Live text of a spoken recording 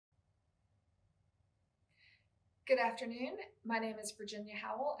Good afternoon. My name is Virginia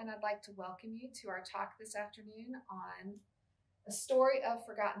Howell, and I'd like to welcome you to our talk this afternoon on A Story of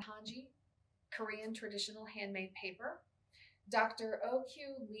Forgotten Hanji, Korean Traditional Handmade Paper. Dr.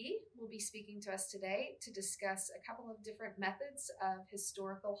 Oh-Kyu Lee will be speaking to us today to discuss a couple of different methods of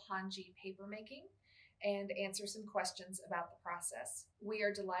historical Hanji papermaking and answer some questions about the process. We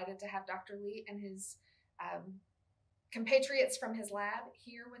are delighted to have Dr. Lee and his compatriots from his lab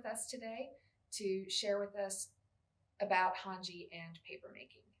here with us today to share with us about Hanji and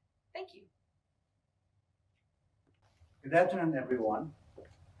papermaking. Thank you. Good afternoon, everyone.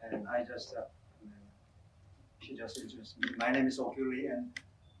 And she just introduced me. My name is Oh-Kyu Lee, and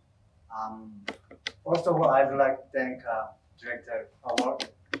first of all, I'd like to thank Director Howard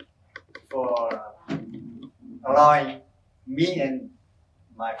for allowing me and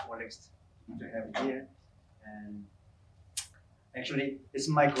my colleagues to have it here. And actually, it's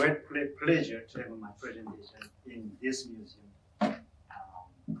my great pleasure to have my presentation in this museum,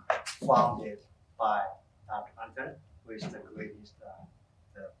 founded by Dr. Hunter, who is the greatest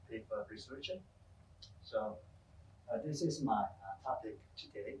the paper researcher. So this is my topic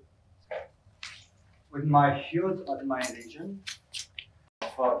today. With my huge admiration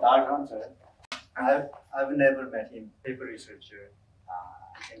for Dr. Hunter, I've never met him, paper researcher,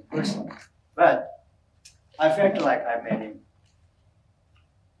 in person, but I felt like I met him.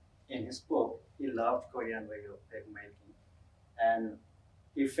 In his book, he loved Korean way of papermaking, and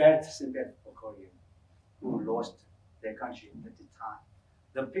he felt sympathy for Koreans who lost their country at the time.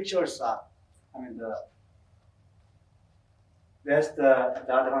 The pictures are, there's the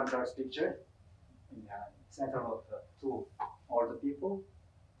Dr. Hunter's picture in the center of the two older people,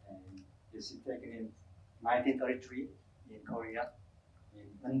 and this is taken in 1933 in Korea, in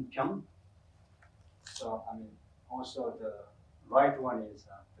Eunpyeong. So, also the right one is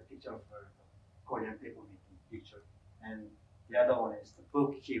the picture of the Korean papermaking picture, and the other one is the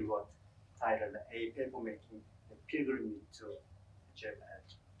book he wrote titled A Papermaking, The Pilgrimage to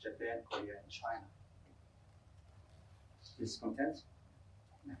Japan, Korea, and China. This content.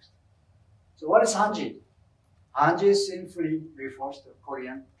 Next. So what is Hanji? Hanji simply refers to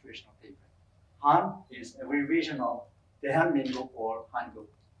Korean traditional paper. Han is an abbreviation of Daehanmin국 or Hanguk,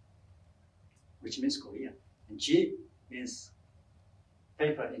 which means Korean, and Ji means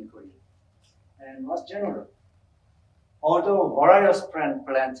paper in Korea. And what's general? Although various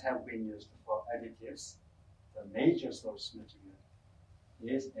plants have been used for additives, the major source material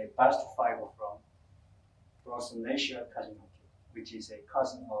is a bast fiber from Prosonaceae kazinoki, which is a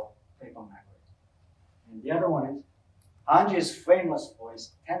cousin of paper maggot. And the other one is, Hanji is famous for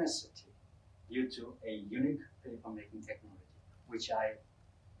its tenacity due to a unique papermaking technology, which I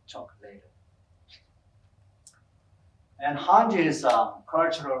talk later. And Hanji is a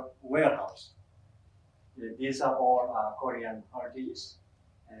cultural warehouse. These are all Korean heritages,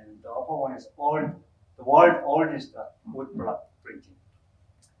 and the upper one is the world oldest woodblock printing,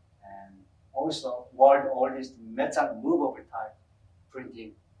 and also world oldest metal movable type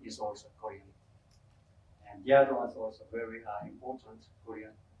printing is also Korean. And the other ones also very important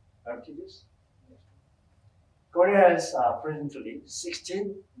Korean heritages. Korea has presently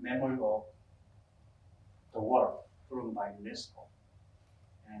 16 Memory of the World approved by UNESCO,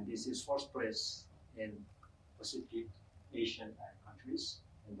 and this is first place in Pacific Asian countries,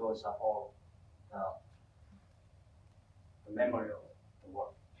 and those are all the memory of the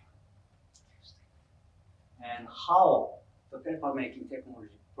world. And how the papermaking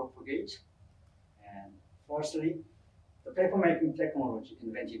technology propagates. And firstly, the papermaking technology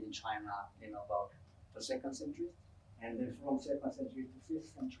invented in China in about the 2nd century, and then from 2nd century to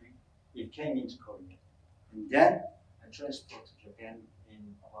 5th century, it came into Korea. And then transported to Japan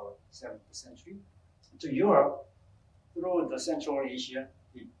in about 7th century. To Europe, through the Central Asia,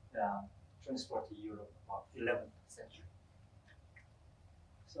 it transported to Europe about 11th century.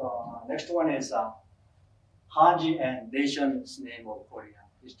 So next one is Hanji and nation's name of Korean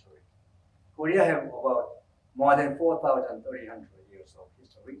history. Korea have about more than 4,300 years of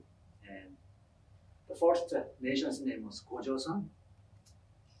history, and the first nation's name was Gojoseon,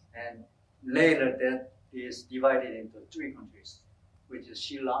 and later that is divided into 3 countries, which is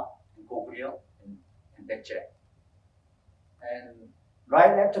Silla, and Goguryeo, and Baekje. And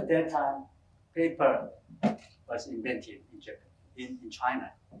right after that time, paper was invented in Japan, in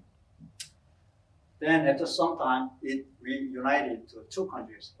China. Then after some time, it reunited to 2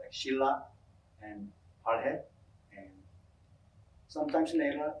 countries like Silla and Palhe. And sometimes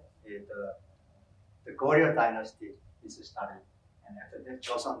later, the Goryeo dynasty is started, and after that,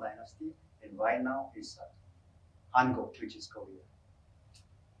 Joseon dynasty. And right now is Hanguk, which is Korea.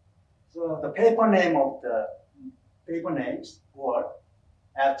 So the paper name of the paper names were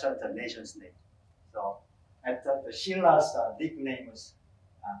after the nation's name. So after the Sheila's nickname was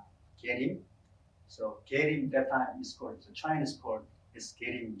Kerim. So Kerim that time is called, the Chinese called is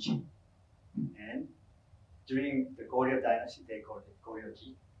Kerimji. And during the Goryeo dynasty, they called it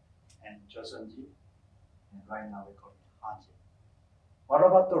Goryeo-ji and Joseon-ji. And right now we call it Hanji. What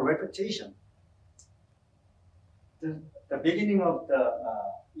about the reputation? The beginning of the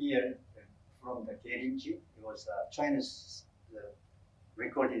year from the Kerimji, it was China's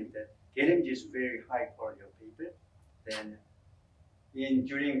recorded that Kerimji is very high quality of paper. Then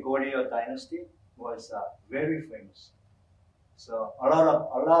during Goryeo dynasty was very famous. So a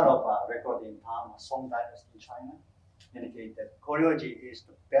lot of record in Tang Song dynasty in China indicate that Goryeo-ji is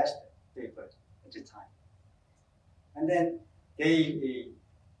the best paper at the time. And then it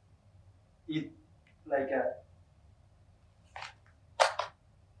like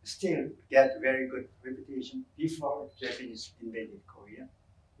still get very good reputation before Japanese invaded Korea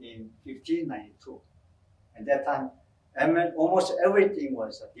in 1592. At that time, almost everything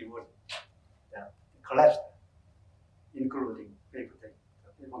was devoted, collapsed, including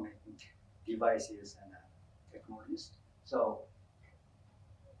paper-making devices and technologies. So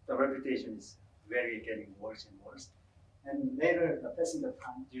the reputation is getting worse and worse. And later, passing the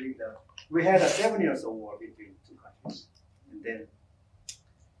time we had a 7 years of war between two countries,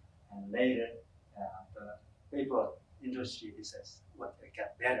 and later the paper industry says what it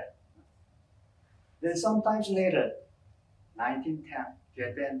got better. Then sometimes later, 1910,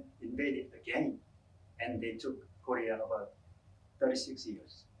 Japan invaded again, and they took Korea about 36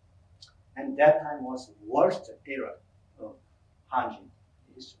 years. And that time was the worst era of Hanji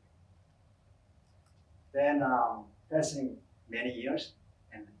history. Then passing many years,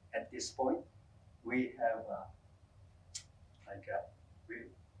 and at this point, we have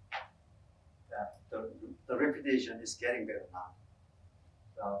the reputation is getting better now.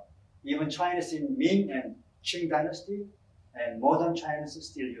 So even Chinese in Ming and Qing dynasty and modern Chinese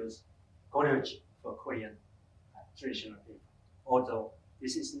still use Goryeo-ji for Korean traditional paper. Although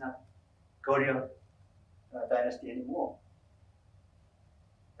this is not Goryeo dynasty anymore.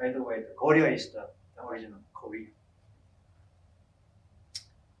 By the way, the Goryeo is the origin of Korea.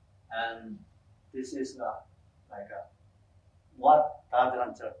 And this is what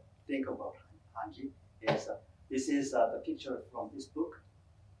Dadranter think about Hanji is this is the picture from this book,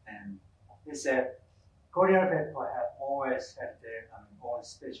 and he said Korean paper have always had their own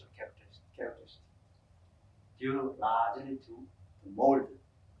special characteristics due largely to the mold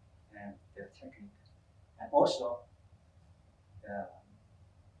and their technique, and also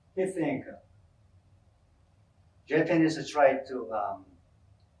he think Japanese try to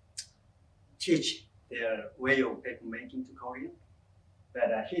teach their way of paper making to Korean,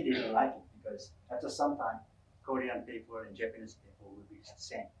 but he didn't like it because after some time, Korean paper and Japanese paper will be the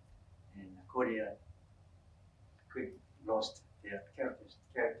same, and Korea quickly lost their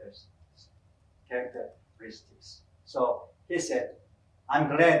characteristics. So he said, "I'm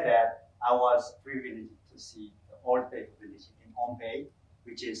glad that I was privileged to see the old paper village in Onbae,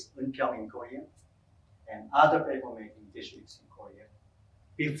 which is Eunpyeong in Korea, and other paper making districts in Korea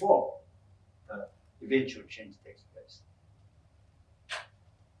before the eventual change takes place."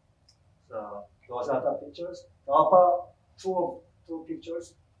 So those are the pictures. The upper two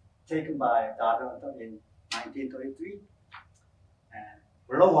pictures taken by Dadranter in 1933, and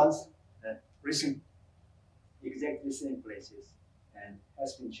below ones recent, exactly same places, and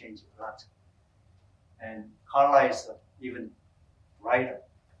has been changed a lot. And color is even brighter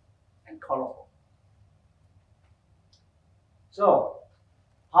and colorful. So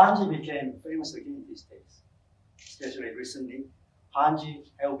Hanji became famous again these days, especially recently. Hanji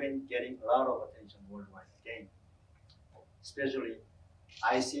have been getting a lot of attention worldwide again, especially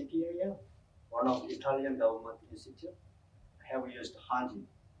ICPAL, one of the Italian government institute, have used Hanji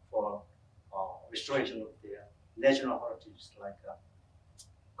for restoration of their national heritage, like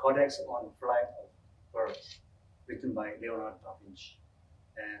Codex on the Flight of Birds, written by Leonardo da Vinci,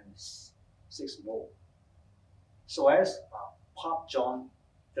 and 6 more. So as Pope John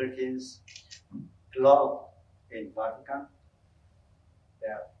XIII's glove in Vatican,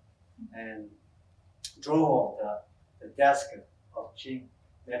 there, and draw of the desk of King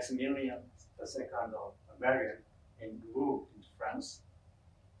Maximilian II of Bavaria in Rouen in France,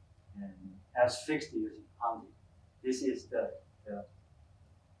 and as fixed using Hanji. This is that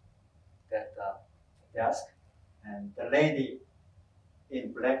desk, and the lady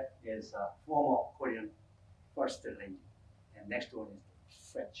in black is a former Korean first lady, and next one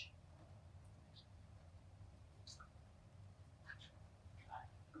is French.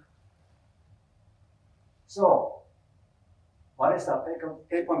 So what is the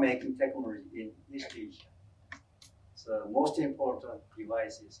paper making technology in East Asia? So most important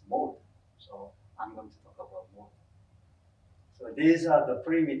device is mold. So I'm going to talk about mold. So these are the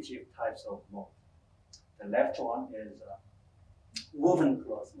primitive types of mold. The left one is woven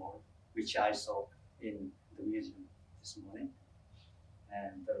cloth mold, which I saw in the museum this morning.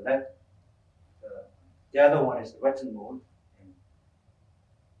 And the other one is wetted mold.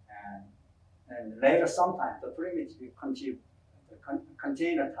 And later, sometime, the primitive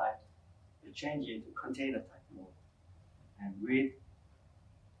container type will change into container type mold. And with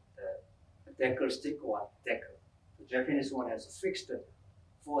the decker stick one, decker. The Japanese one has a fixed,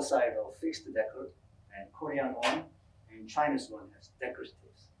 four side of fixed decker, and Korean one and Chinese one has decker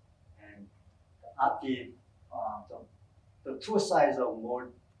sticks. And the two sides of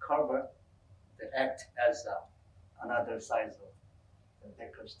mold cover, they act as another size of the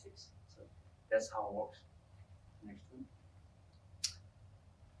decker sticks. So that's how it works. Next one.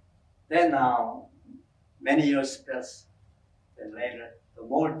 Then many years pass. Then later, the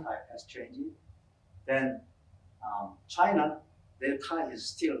mold type has changed. Then China, their type is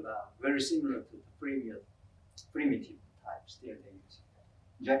still very similar to the previous primitive type. Still they use.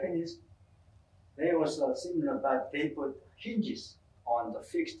 Japanese, they also similar, but they put hinges on the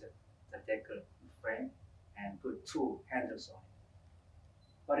fixed decker frame and put two handles on it.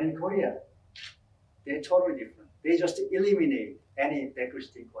 But in Korea, they're totally different. They just eliminate any decker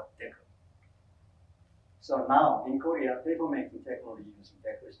stick or decker. So now in Korea, paper making technology using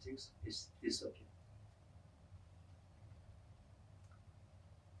decker sticks is disappearing.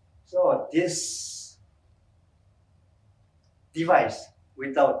 So this device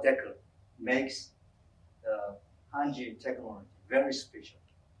without decker makes the Hanji technology very special.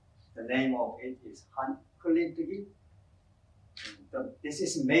 The name of it is Hanji. This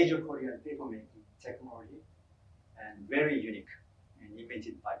is major Korean paper making technology and very unique and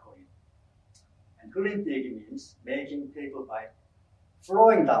invented by Korean. And Hanji means making paper by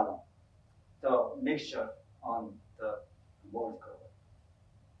flowing down the mixture on the mold cover.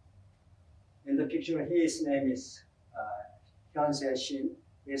 In the picture, his name is Hyun-se Shin.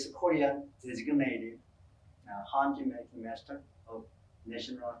 He is a Korean designated Hanji making master of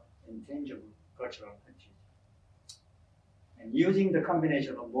National Intangible Cultural Heritage. And using the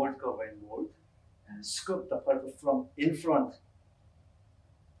combination of mold cover and mold, and scoop the pulp from in front,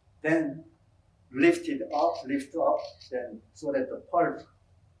 then lift up, then so that the pulp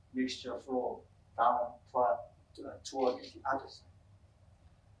mixture flow down toward the other side.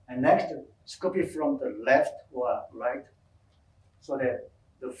 And next, scoop it from the left or right, so that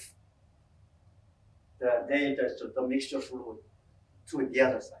the mixture flow to the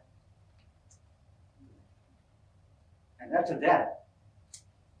other side. And after that,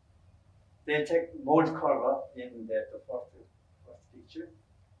 they take mold cover in the first picture,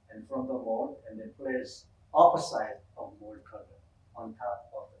 and from the mold, and then place upper side of mold cover on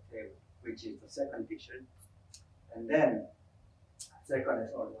top of the table, which is the second picture. And then second and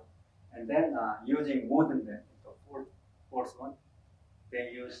third one. And then using wooden mat, the fourth one,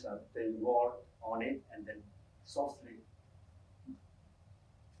 they roll on it and then softly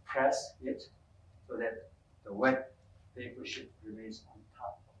press it so that the wet paper sheet remains on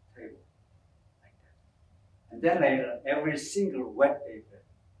top of the table, like that. And then later, every single wet paper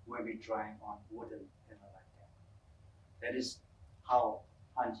will be drying on wooden panel like that. That is how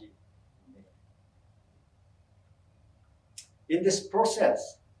Hanji is made. In this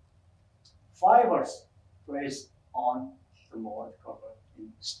process, fibers placed on the mold cover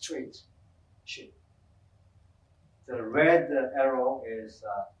in straight shape. The red arrow is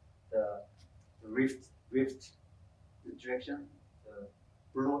the rift direction. The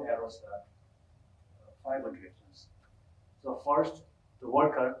blue arrows are fiber directions. So first, the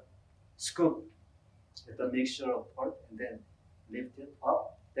worker scoop the mixture of pulp and then lift it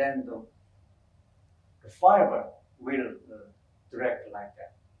up. Then the fiber will direct like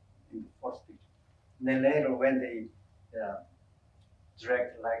that in the first picture. And then later, when they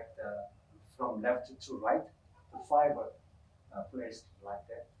direct like from left to right, the fiber placed like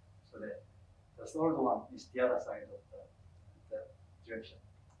that, so that the third one is the other side of the direction.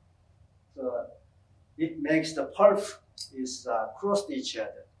 So it makes the pulp is crossed each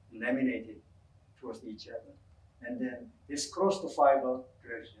other, laminated towards each other, and then this crossed fiber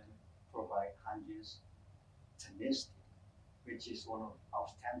direction provide Hanji's tenacity, which is one of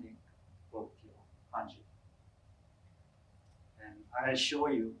outstanding property of Hanji. And I'll show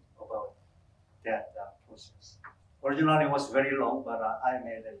you about that process. Originally it was very long, but I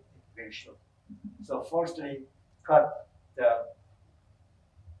made it very short. So firstly, cut the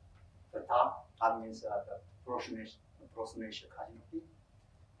top. That means the prosonation canopy,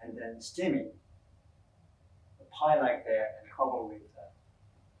 and then steaming the pie like that and cover with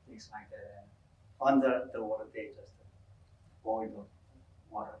things like that. And under the water, they just boil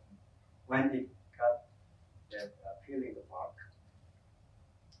the water. When it got that peeling the bark,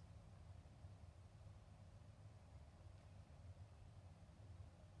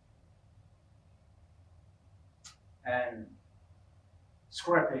 and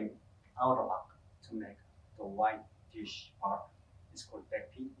scraping outer bark to make the whitish bark. It's called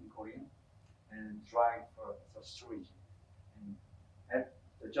baekpi in Korean, and drying for the storage. And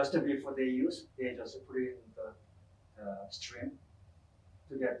just before they use, they just put it in the stream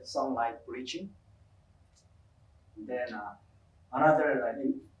to get sunlight bleaching. And then another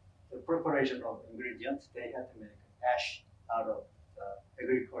in the preparation of ingredients, they had to make ash out of the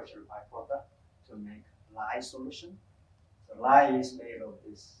agricultural byproduct to make lye solution. So lye is made of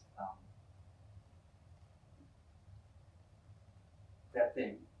this that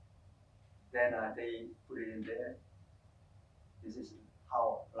thing. Then they put it in there. This is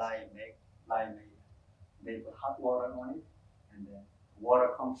how lye made. They put hot water on it, and then water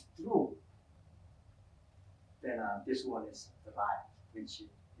comes through. Then this one is the lye, which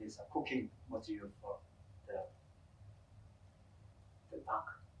is a cooking material for the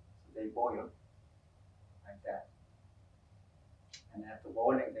duck. So they boil like that, and after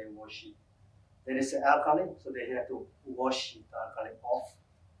boiling, they wash it. There is alkali, so they have to wash the alkali off.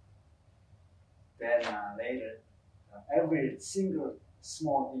 Then later, every single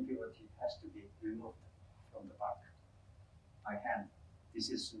small impurity has to be removed from the bark by hand. This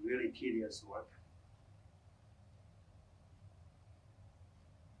is really tedious work.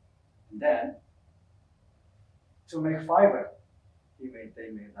 And then, to make fiber, they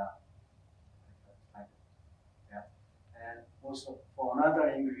made like that. And also for another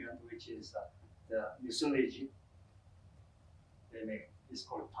ingredient, which is the mucilage, they make, it's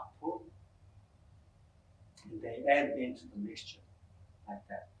called pakpo. And they add into the mixture like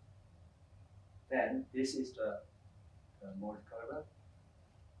that. Then this is the mold cover,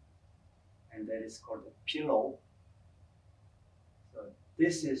 and that is called the pillow. So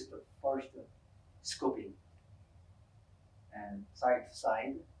this is the first scooping, and side to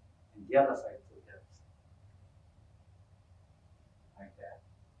side, and the other side to the other side, like that.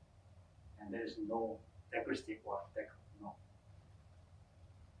 And there is no decorative work, no.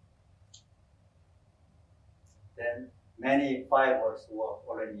 Then many fibers were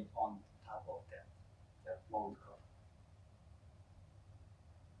already on top of that mold cover.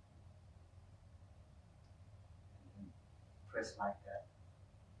 And press like that.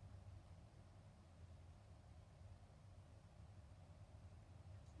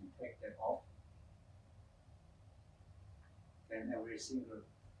 And take that off. Then every single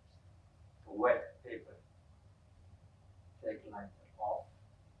wet paper, take like that off.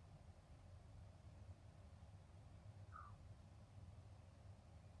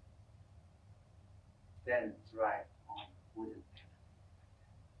 Then dry on wooden pan.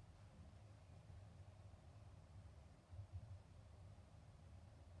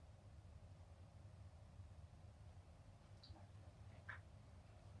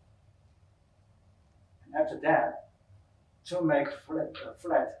 And after that, to make flat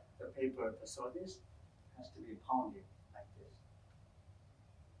the paper, the surface has to be pounded like this.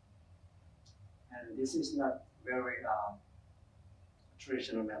 And this is not very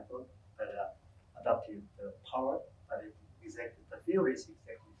traditional method, but adaptive the power, but exactly the theory is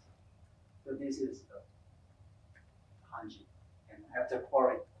exactly the same. So this is the Hanji, and after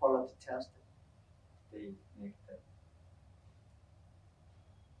quality test, they make the.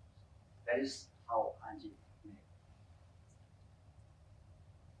 That is how Hanji made.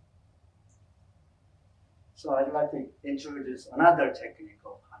 So I'd like to introduce another technique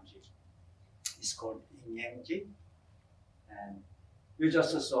of Hanji. It's called Inyanji, and you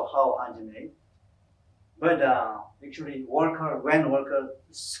just saw how Hanji made. But actually, when worker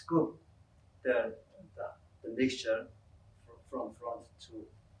scoop the mixture from front to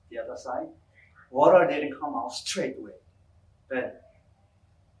the other side, water didn't come out straight away, but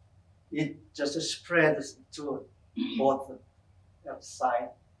it just spreads to both side.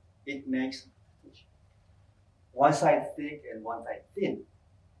 It makes one side thick and one side thin.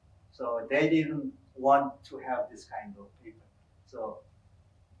 So they didn't want to have this kind of paper. So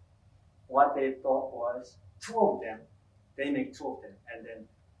what they thought was two of them, they make two of them, and then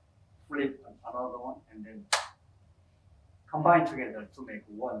flip another one, and then combine together to make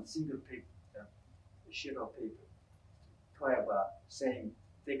one single paper, sheet of paper, to have same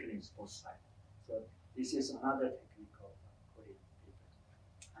thickness both sides. So this is another technique of Korean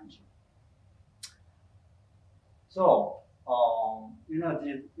paper, Hanji. So,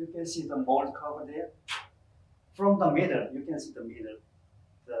 you can see the mold cover there. From the middle, you can see the middle.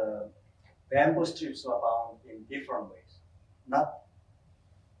 The bamboo strips are bound in different ways, not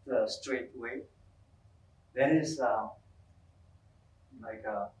the straight way. There is like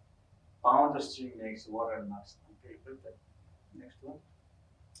a bound string makes watermarks on paper. The next one,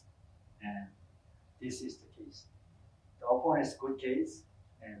 and this is the case. The upper one is good case,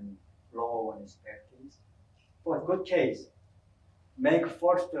 and lower one is bad case. For good case, make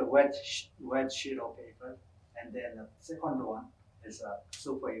first a wet sheet of paper, and then the second one is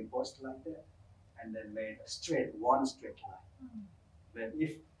superimposed like that, and then made one straight line. But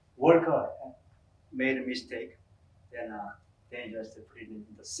if worker made a mistake, then they just put it in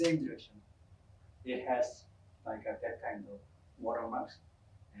the same direction. It has like that kind of watermarks,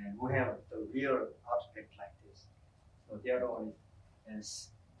 and we have the real object like this. So the other one is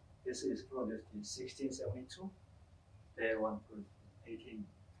this is produced in 1672. The one produced in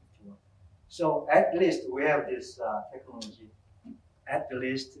 1851. So at least we have this technology at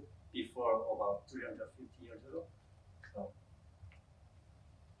least before about 350 years ago.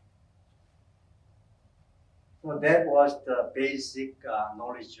 So that was the basic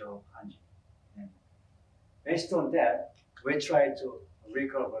knowledge of Hanji. And based on that, we tried to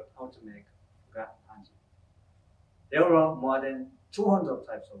recover how to make forgotten Hanji. There were more than 200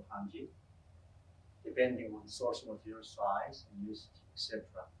 types of Hanji, depending on source material size and usage, etc.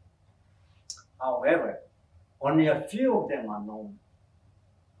 However, only a few of them are known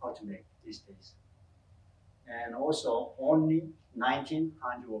how to make these days. And also, only 19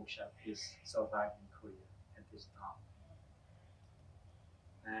 Hanji workshops is survived in Korea at this time.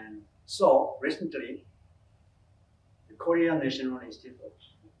 And so, recently, the Korean National Institute of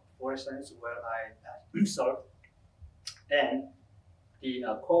Forest Science, where I serve, and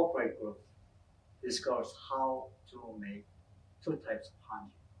the corporate group discussed how to make two types of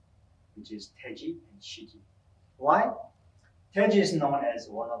Hanji, which is Taeji and Siji. Why? Taeji is known as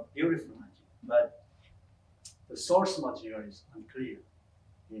one of beautiful Hanji, but the source material is unclear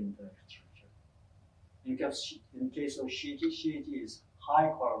in the literature. In case of Shiji is high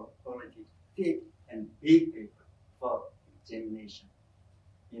quality, thick and big paper for examination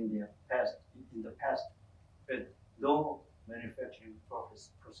in the past, but no manufacturing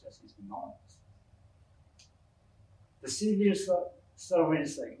process is known. The civil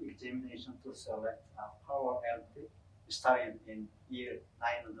service examination to select power electric started in year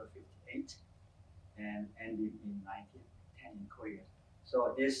 958 and ended in 1910 in Korea.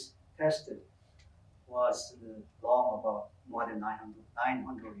 So this test was long about more than 900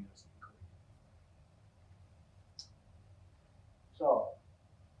 years in Korea. So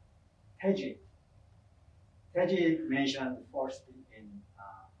Taeji mentioned first in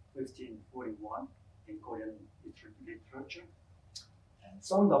 1541 in Korean literature, and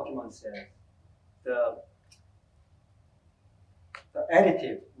some documents say the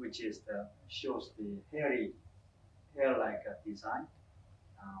additive, which is shows the hair-like design,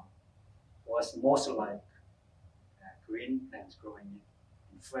 was most like green plants growing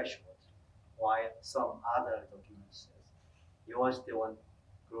in fresh water, while some other documents says it was the one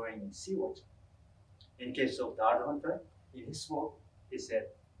growing in seawater. In case of the art hunter, in his book, he said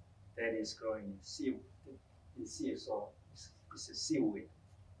that is growing in sea, so it's a seaweed.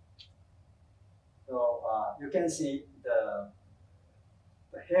 So you can see the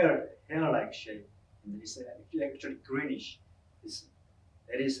hair-like shape, and it's actually greenish.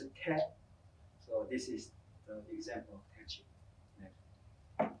 There is a cat. So this is the example of Taeji.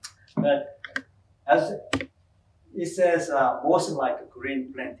 But as it says, most like a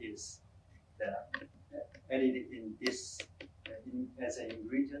green plant is added in this as an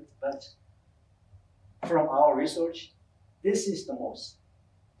ingredient. But from our research, this is the most.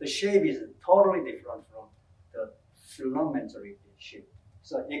 The shape is totally different from the filamentary shape.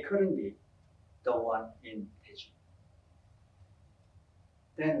 So it couldn't be the one in Taeji.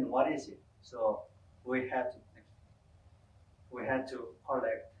 Then what is it? So we had to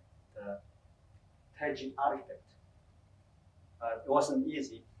collect the Taeji artifact. It wasn't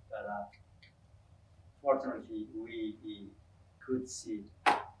easy, but fortunately we could see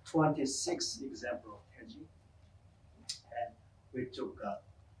 26 examples of Taeji, and we took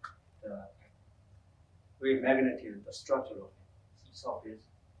we magnetized the structure of the surface,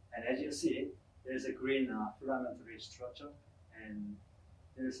 and as you see, there's a green filamentary structure, and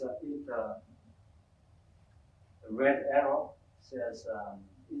there's the red arrow says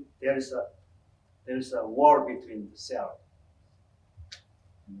there's a wall between the cell.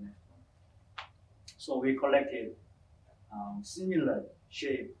 So we collected similar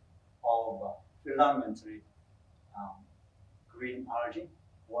shape of filamentary green algae,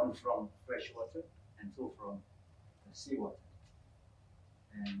 one from fresh water and two from the seawater.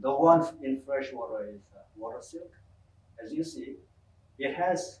 And the one in fresh water is water silk. As you see, it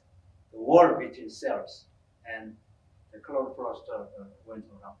has the wall between cells, and the chloroplaster went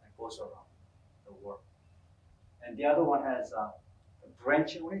around and goes around the wall. And the other one has a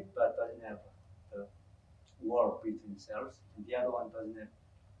branch on it, but doesn't have the wall between cells. And the other one doesn't have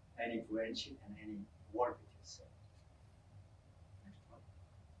any branch and any wall between cells. Next one.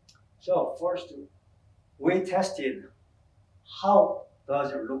 So first, we tested how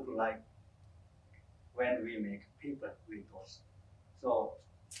does it look like when we make paper with those. So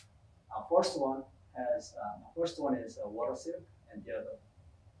first one is a water silk, and the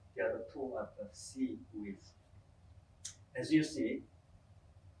other two are the sea weeds. As you see,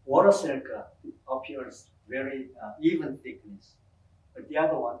 water silk appears very even thickness, but the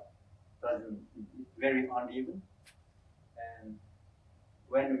other one doesn't, very uneven. And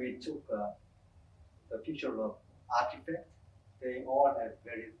when we took the picture of artifact, they all have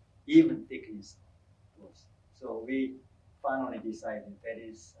very even thickness. So we finally decided that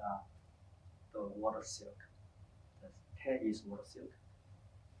is the water silk. The Taeji is water silk.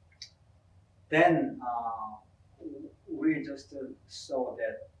 Then we just saw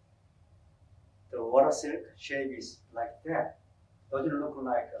that the water silk shape is like that. Doesn't look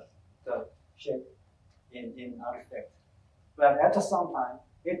like the shape in artifact. But at some time,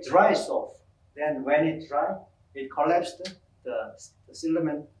 it dries off. Then when it dries, it collapsed. The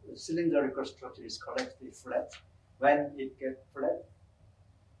cylindrical structure is collapsed flat. When it gets flat,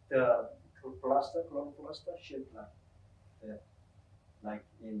 the chloroplaster shaped like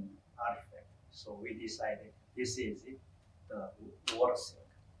in artifact. So we decided this is it, the water silk.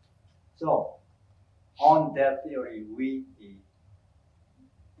 So on that theory, we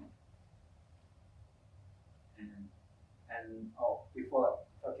before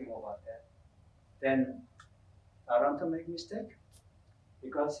talking about that, then I don't want to make mistake,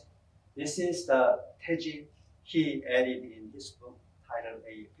 because this is the Taeji he added in his book titled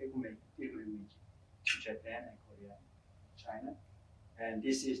A Papermaking Pilgrimage to Japan and Korea and China. And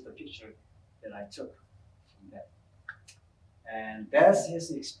this is the picture that I took from that. And that's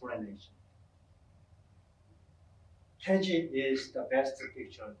his explanation. Taeji is the best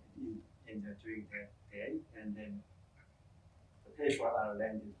picture during that day, and then the paper are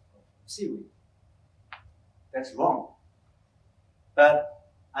landed from seaweed. That's wrong. But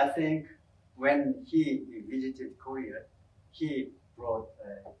I think when he visited Korea, he brought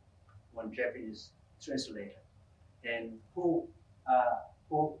one Japanese translator, and who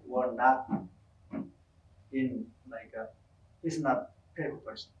were not in he's not paper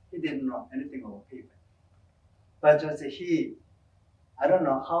person. He didn't know anything about paper. But just I don't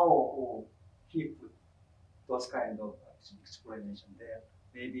know how he put those kind of explanation there.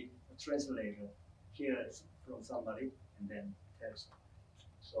 Maybe a translator hears from somebody and then tells them.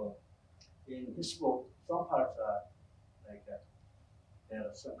 So in his book, some parts are like that. There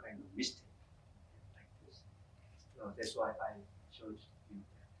are some kind of mistake like this. So that's why I showed you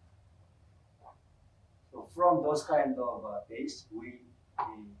that. So from those kind of base, we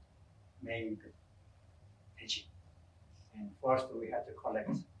made Taeji. And first we had to collect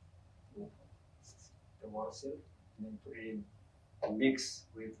the water silk and then put it in a mix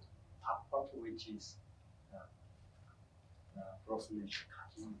with top part, which is porcelain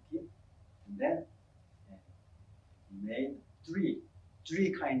kakimaki, and then made three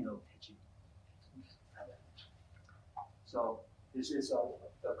kind of Taeji. So this is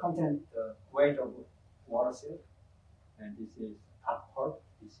the content, the weight of water silk, and this is top part.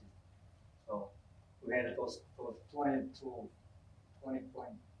 This is so we had those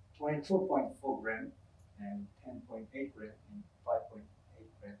 22.4 gram and 10.8 gram and 5.8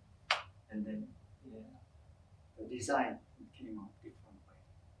 gram, and then the design came out different way.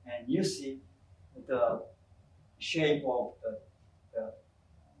 And you see the shape of the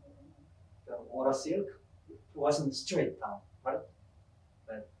water silk wasn't straight down, right?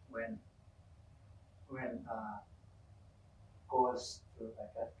 But when goes to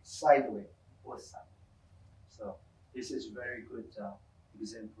like a sideways, both sides. So this is very good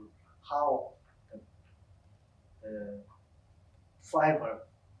example how the fiber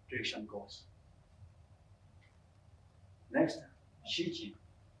direction goes. Next, Siji.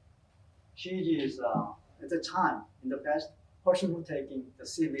 Siji is at the time in the past, person who taking the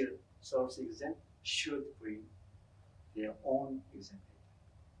civil service exam should bring their own exam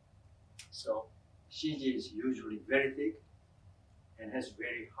paper. So Siji is usually very thick and has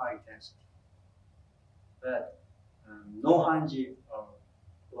very high density. But no Hanji or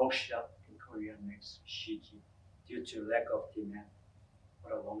workshop in Korea makes Siji due to lack of demand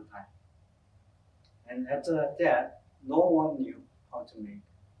for a long time. And after that, no one knew how to make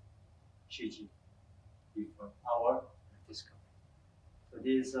Siji before our discovery. So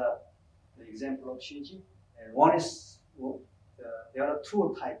this is the example of Siji. And one is, there are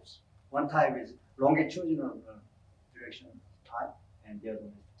two types. One type is longitudinal direction type, and the other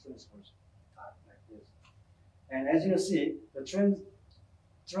one is transverse type, like this. And as you see, the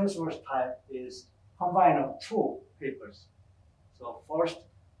transverse type is combined of two papers. So first,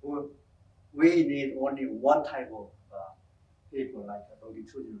 we need only one type of paper, like a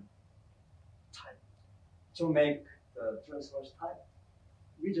longitudinal type. To make the transverse type,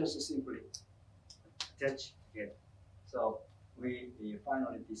 we just simply attach together. So we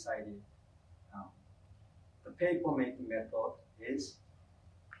finally decided the paper making method is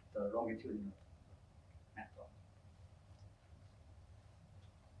the longitudinal method.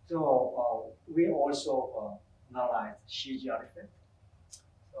 So we also analyzed Siji artifact.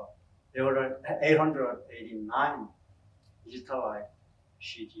 So there were 889 digitalized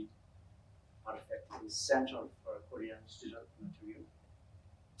Siji artifacts in Central for Korean student material.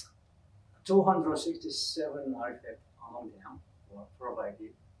 267 artifacts among them were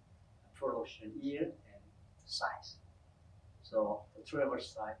provided production year and size. So the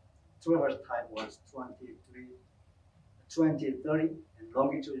traverse type was 2030, and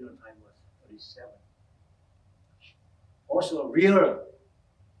longitudinal type was 37. Also, real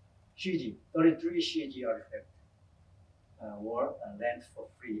Siji, 33 Siji artifacts were lent for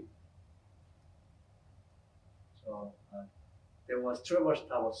free. So there was traverse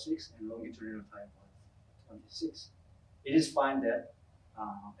type was 6 and longitudinal type was 26. It is fine that,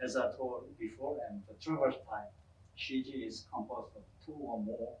 as I told before, and the traverse type Siji is composed of 2 or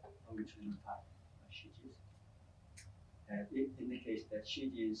more longitudinal type Shijis. And it indicates that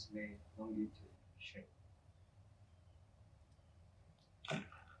Shiji is made longitudinal shape.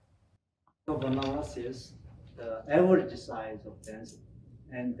 Of analysis, the average size of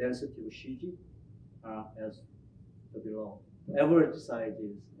density of Shiji as below. The average size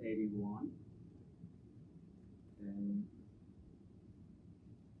is 81 and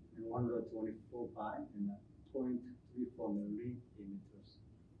 124 pi and 0.34 millimeters,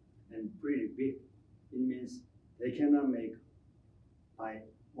 and pretty big. It means they cannot make by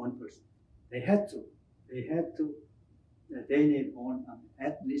one person. They need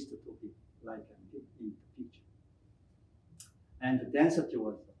at least 2 people, like in the picture. And the density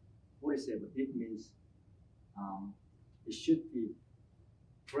was 47. It means it should be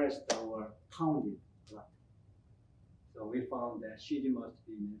pressed or pounded flat. So we found that Shiji must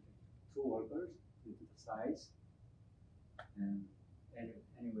be 2 workers due to the size. And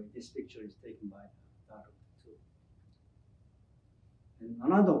anyway, this picture is taken by that of the 2. And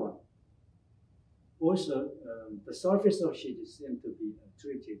another one. Also, the surface of Shiji seemed to be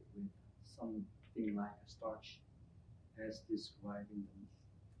treated with something like a starch, as described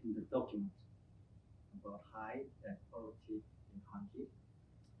in the document about height and quality in Hanji.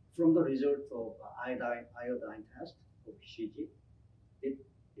 From the result of iodine test of Shiji, it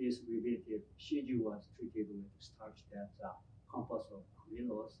is revealed that Shiji was treated with starch that's composed of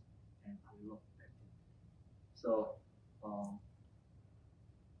amylose and amylopectin. So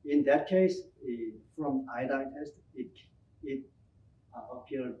in that case, from iodine test, it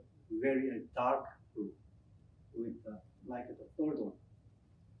appeared very dark blue, with like the third one.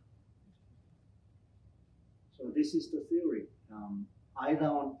 So this is the theory.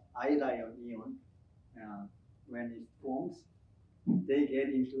 Iodine ion, when it forms, they get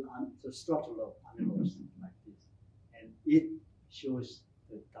into the structure of amylose like this, and it shows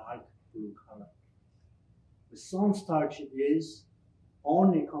the dark blue color. The some starch is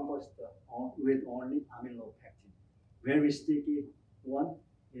only composed with only amylopectin. Very sticky one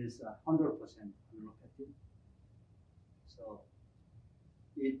is 100% amylopectin. So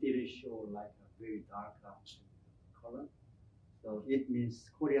it didn't show like a very dark color. So it means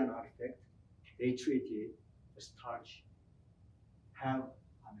Korean artifact, they treated the starch have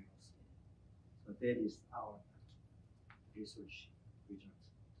amylose. So that is our research results.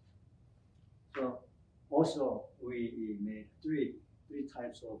 So also we made three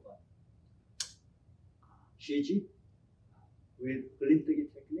types of Shiji with glintigi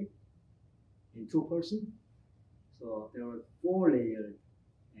technique in 2 persons. So there were 4 layers,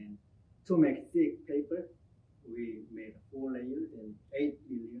 and to make thick paper, we made 4 layers and 8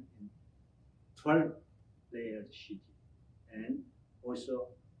 million and 12 layers Shiji. And also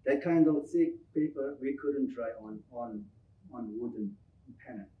that kind of thick paper we couldn't dry on wooden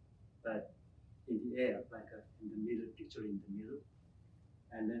panel, but in the air, like in the middle, picture in the middle,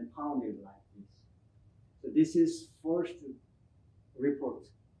 and then pounded like this. So this is first report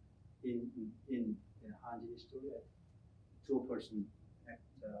in Hanji history. Two person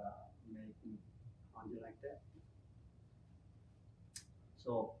making Hanji like that.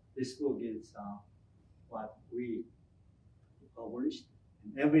 So this book is what we published,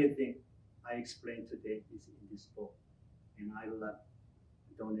 and everything I explained today is in this book, and I will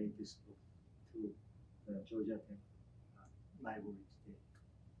donate this book to the Georgia Tech Library today.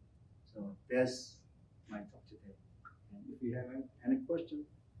 So that's my talk today. And if you have any questions,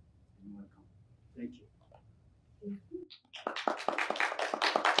 you're welcome. Thank you.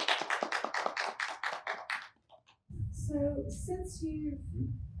 So since you've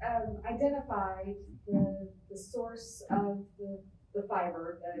identified the source of the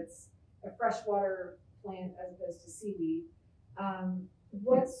fiber, that it's a freshwater plant as opposed to seaweed,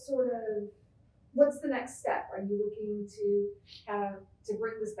 what's the next step? Are you looking to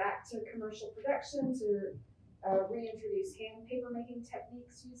bring this back to commercial production, to reintroduce hand paper making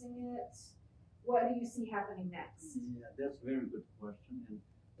techniques using it? What do you see happening next? Yeah, that's a very good question. And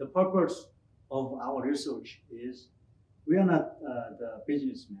the purpose of our research is we are not the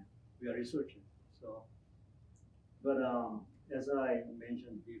businessmen, we are researchers. So, but as I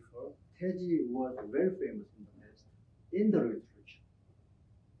mentioned before, Taeji was very famous in the past in the research.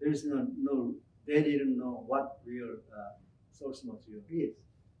 There is no they didn't know what real source material is.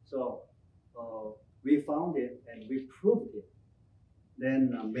 So we found it and we proved it.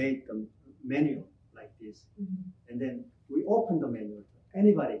 Then made the manual like this, and then we opened the manual.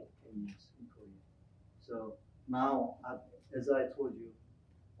 Anybody can use in Korea. So now, as I told you,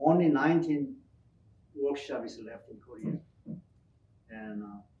 only 19 workshops left in Korea, and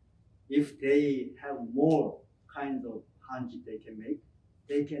if they have more kinds of Hanji they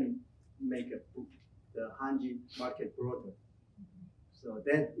can make the Hanji market broader. So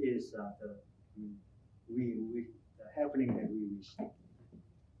that is the happening that we wish.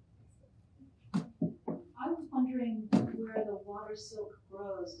 I was wondering where the water silk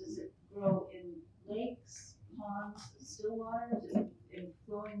grows. Does it grow in lakes, ponds, still waters, in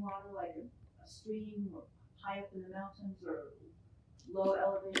flowing water like a stream, or high up in the mountains, or low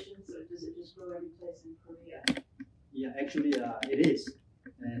elevations, or does it just grow every place in Korea? Yeah, actually it is.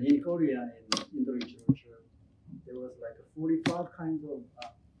 And in Korea, in the literature, there was like 45 kinds of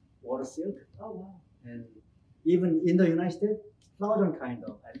water silk. Oh, wow. And even in the United States, 1,000 kind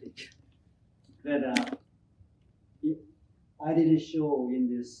of, I think. But I didn't show in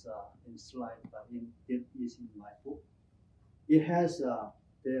this in slide, but it is in my book. It has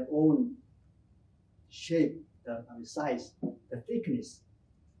their own shape, the size, the thickness,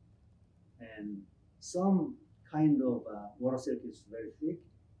 and some kind of water silk is very thick,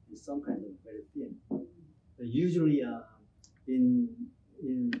 and some kind of very thin. Usually, in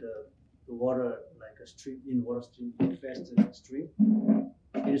the water, like a stream, in water stream, fast stream,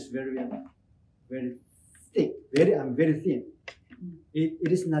 it is very thick, very thin.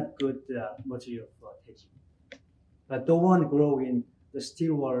 It is not good material for Taeji. But the one grow in the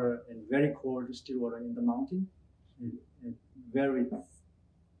still water and very cold still water in the mountain, and very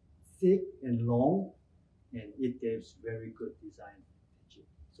thick and long, and it gives very good design for Taeji.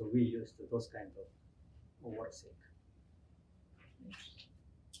 So we used those kind of water silk.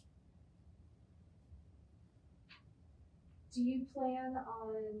 Do you plan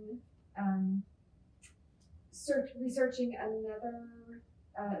on researching another?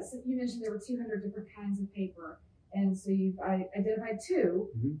 So you mentioned there were 200 different kinds of paper, and so you've identified two.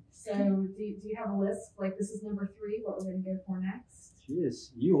 Mm-hmm. So do you have a list? Like, this is number 3. What we're going to go for next?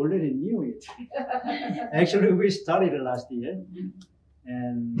 Yes, you already knew it. Actually, we started last year,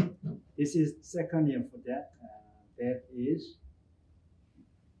 and this is second year for that. That is,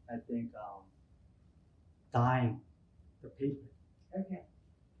 I think, dyeing the paper. Okay.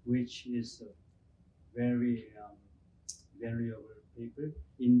 Which is a very valuable paper,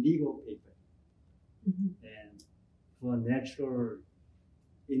 indigo paper. And for natural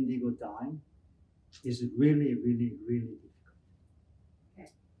indigo dyeing is really difficult. Okay.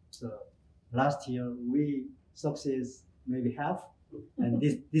 So last year we success maybe half, and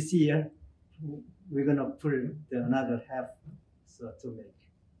this year we're gonna put another half, so to make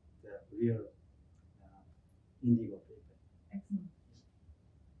the real indigo paper. Excellent.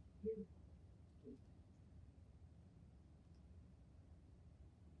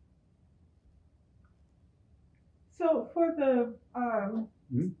 So for the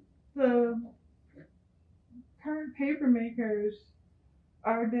current paper makers,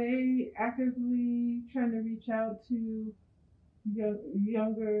 are they actively trying to reach out to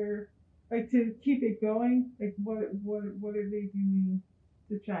younger, like, to keep it going? Like, what are they doing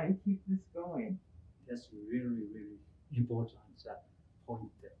to try and keep this going? That's really, really important point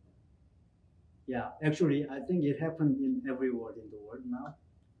there. Yeah, actually, I think it happened in every world in the world now.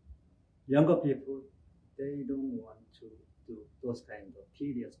 Younger people, they don't want to do those kind of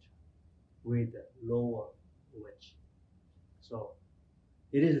tedious job with lower wage. So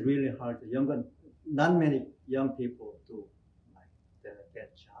it is really hard. Not many young people do like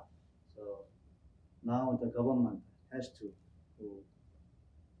get job. So now the government has to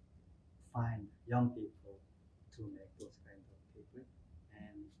find young people to make those kind of paper.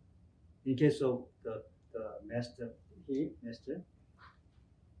 And in case of the master,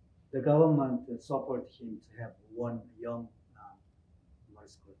 the government support him to have one young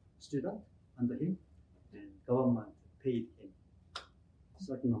student under him, and government paid him a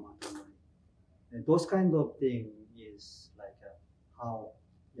certain amount of money. And those kind of thing is like how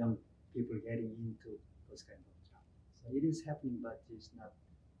young people getting into those kind of jobs. So it is happening, but it's not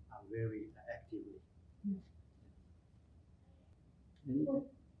very actively.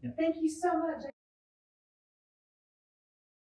 Thank you so much.